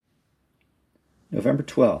November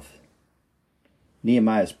 12th,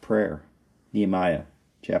 Nehemiah's prayer. Nehemiah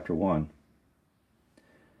chapter 1.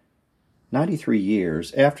 93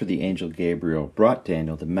 years after the angel Gabriel brought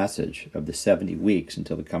Daniel the message of the 70 weeks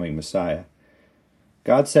until the coming Messiah,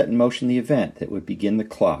 God set in motion the event that would begin the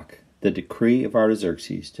clock, the decree of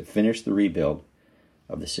Artaxerxes to finish the rebuild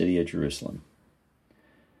of the city of Jerusalem.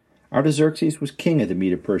 Artaxerxes was king of the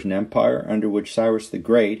Medo-Persian Empire, under which Cyrus the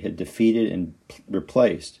Great had defeated and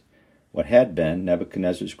replaced what had been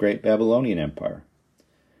Nebuchadnezzar's great Babylonian Empire.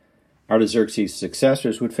 Artaxerxes'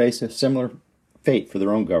 successors would face a similar fate for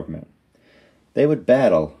their own government. They would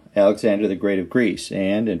battle Alexander the Great of Greece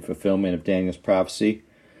and, in fulfillment of Daniel's prophecy,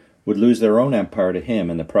 would lose their own empire to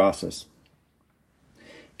him in the process.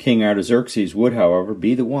 King Artaxerxes would, however,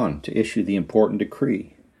 be the one to issue the important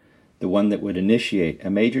decree, the one that would initiate a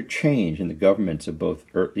major change in the governments of both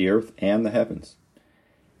the earth and the heavens.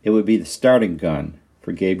 It would be the starting gun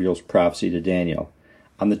for Gabriel's prophecy to Daniel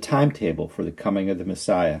on the timetable for the coming of the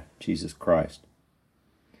Messiah, Jesus Christ.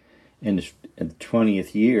 In the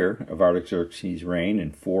 20th year of Artaxerxes' reign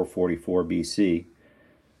in 444 BC,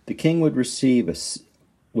 the king would perceive a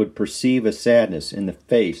sadness in the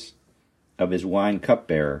face of his wine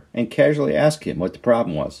cupbearer and casually ask him what the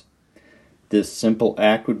problem was. This simple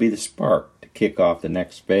act would be the spark to kick off the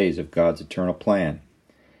next phase of God's eternal plan,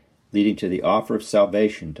 leading to the offer of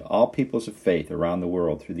salvation to all peoples of faith around the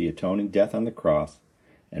world through the atoning death on the cross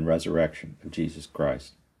and resurrection of Jesus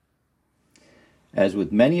Christ. As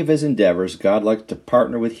with many of his endeavors, God likes to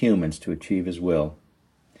partner with humans to achieve his will.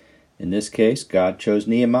 In this case, God chose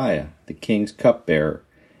Nehemiah, the king's cupbearer,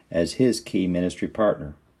 as his key ministry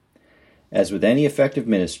partner. As with any effective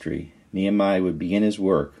ministry, Nehemiah would begin his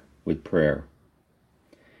work with prayer.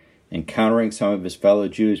 Encountering some of his fellow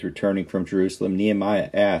Jews returning from Jerusalem, Nehemiah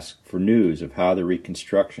asked for news of how the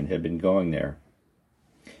reconstruction had been going there.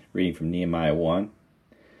 Reading from Nehemiah 1.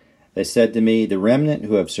 They said to me, "The remnant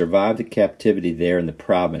who have survived the captivity there in the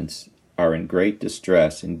province are in great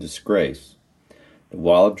distress and disgrace. The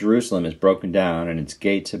wall of Jerusalem is broken down, and its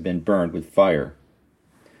gates have been burned with fire."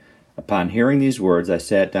 Upon hearing these words, I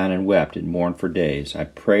sat down and wept and mourned for days. I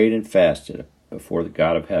prayed and fasted before the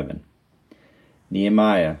God of heaven.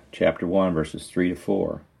 Nehemiah chapter 1, verses 3 to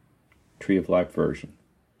 4, Tree of Life version.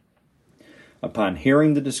 Upon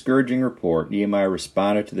hearing the discouraging report, Nehemiah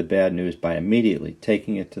responded to the bad news by immediately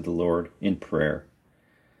taking it to the Lord in prayer.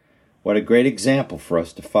 What a great example for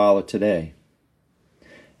us to follow today.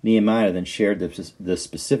 Nehemiah then shared the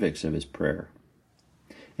specifics of his prayer.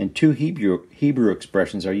 And two Hebrew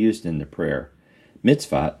expressions are used in the prayer.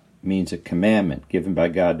 Mitzvah means a commandment given by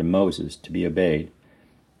God to Moses to be obeyed,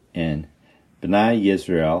 and B'nai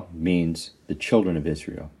Yisrael means the children of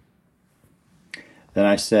Israel. Then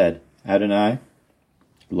I said, Adonai,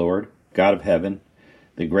 Lord, God of heaven,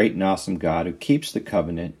 the great and awesome God who keeps the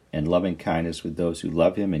covenant and loving kindness with those who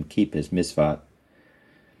love him and keep his mitzvot,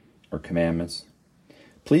 or commandments,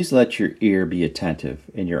 please let your ear be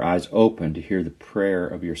attentive and your eyes open to hear the prayer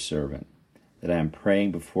of your servant, that I am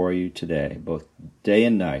praying before you today, both day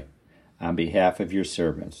and night, on behalf of your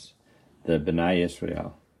servants, the B'nai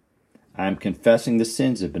Yisrael. I am confessing the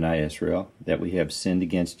sins of B'nai Israel, that we have sinned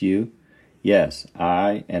against you. Yes,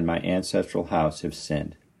 I and my ancestral house have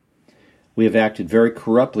sinned. We have acted very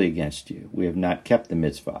corruptly against you. We have not kept the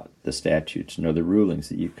mitzvah, the statutes, nor the rulings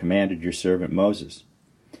that you commanded your servant Moses.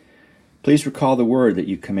 Please recall the word that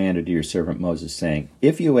you commanded to your servant Moses, saying,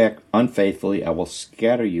 "If you act unfaithfully, I will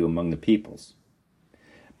scatter you among the peoples.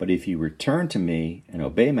 But if you return to me and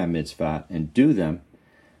obey my mitzvah and do them,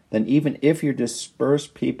 then even if your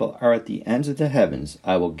dispersed people are at the ends of the heavens,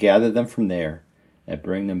 I will gather them from there and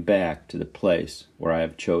bring them back to the place where I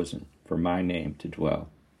have chosen for my name to dwell."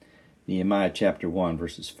 Nehemiah chapter 1,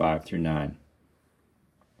 verses 5 through 9.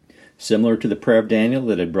 Similar to the prayer of Daniel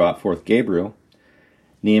that had brought forth Gabriel,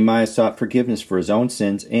 Nehemiah sought forgiveness for his own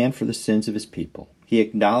sins and for the sins of his people. He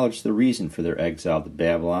acknowledged the reason for their exile to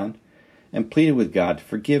Babylon and pleaded with God to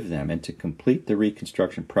forgive them and to complete the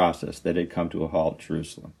reconstruction process that had come to a halt in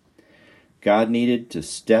Jerusalem. God needed to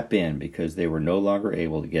step in because they were no longer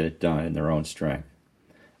able to get it done in their own strength.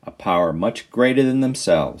 A power much greater than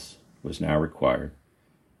themselves was now required.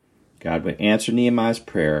 God would answer Nehemiah's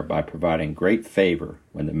prayer by providing great favor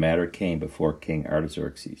when the matter came before King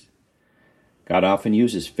Artaxerxes. God often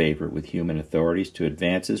uses favor with human authorities to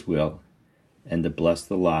advance his will and to bless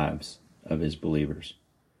the lives of his believers.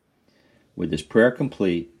 With his prayer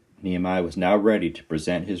complete, Nehemiah was now ready to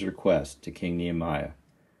present his request to King Nehemiah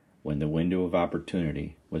when the window of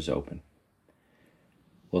opportunity was open.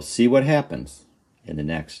 We'll see what happens in the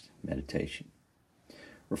next meditation.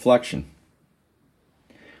 Reflection.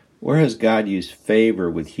 Where has God used favor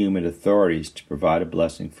with human authorities to provide a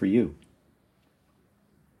blessing for you?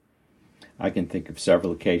 I can think of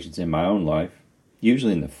several occasions in my own life,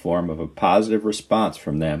 usually in the form of a positive response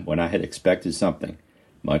from them when I had expected something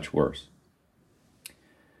much worse.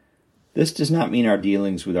 This does not mean our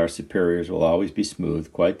dealings with our superiors will always be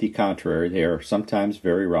smooth. Quite the contrary, they are sometimes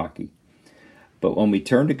very rocky. But when we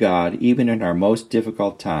turn to God, even in our most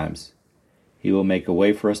difficult times, He will make a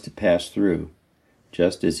way for us to pass through,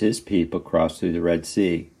 just as His people crossed through the Red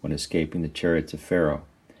Sea when escaping the chariots of Pharaoh.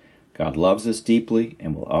 God loves us deeply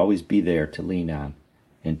and will always be there to lean on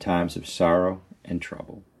in times of sorrow and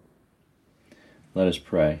trouble. Let us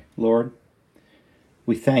pray. Lord,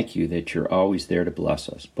 we thank You that You're always there to bless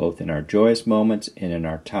us, both in our joyous moments and in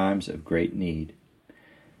our times of great need.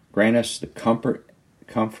 Grant us the comfort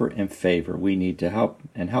and favor we need to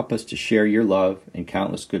help us to share Your love and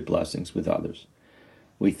countless good blessings with others.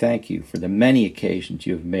 We thank You for the many occasions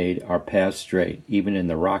You have made our paths straight, even in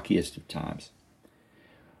the rockiest of times.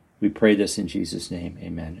 We pray this in Jesus' name.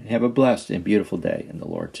 Amen. And have a blessed and beautiful day in the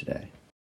Lord today.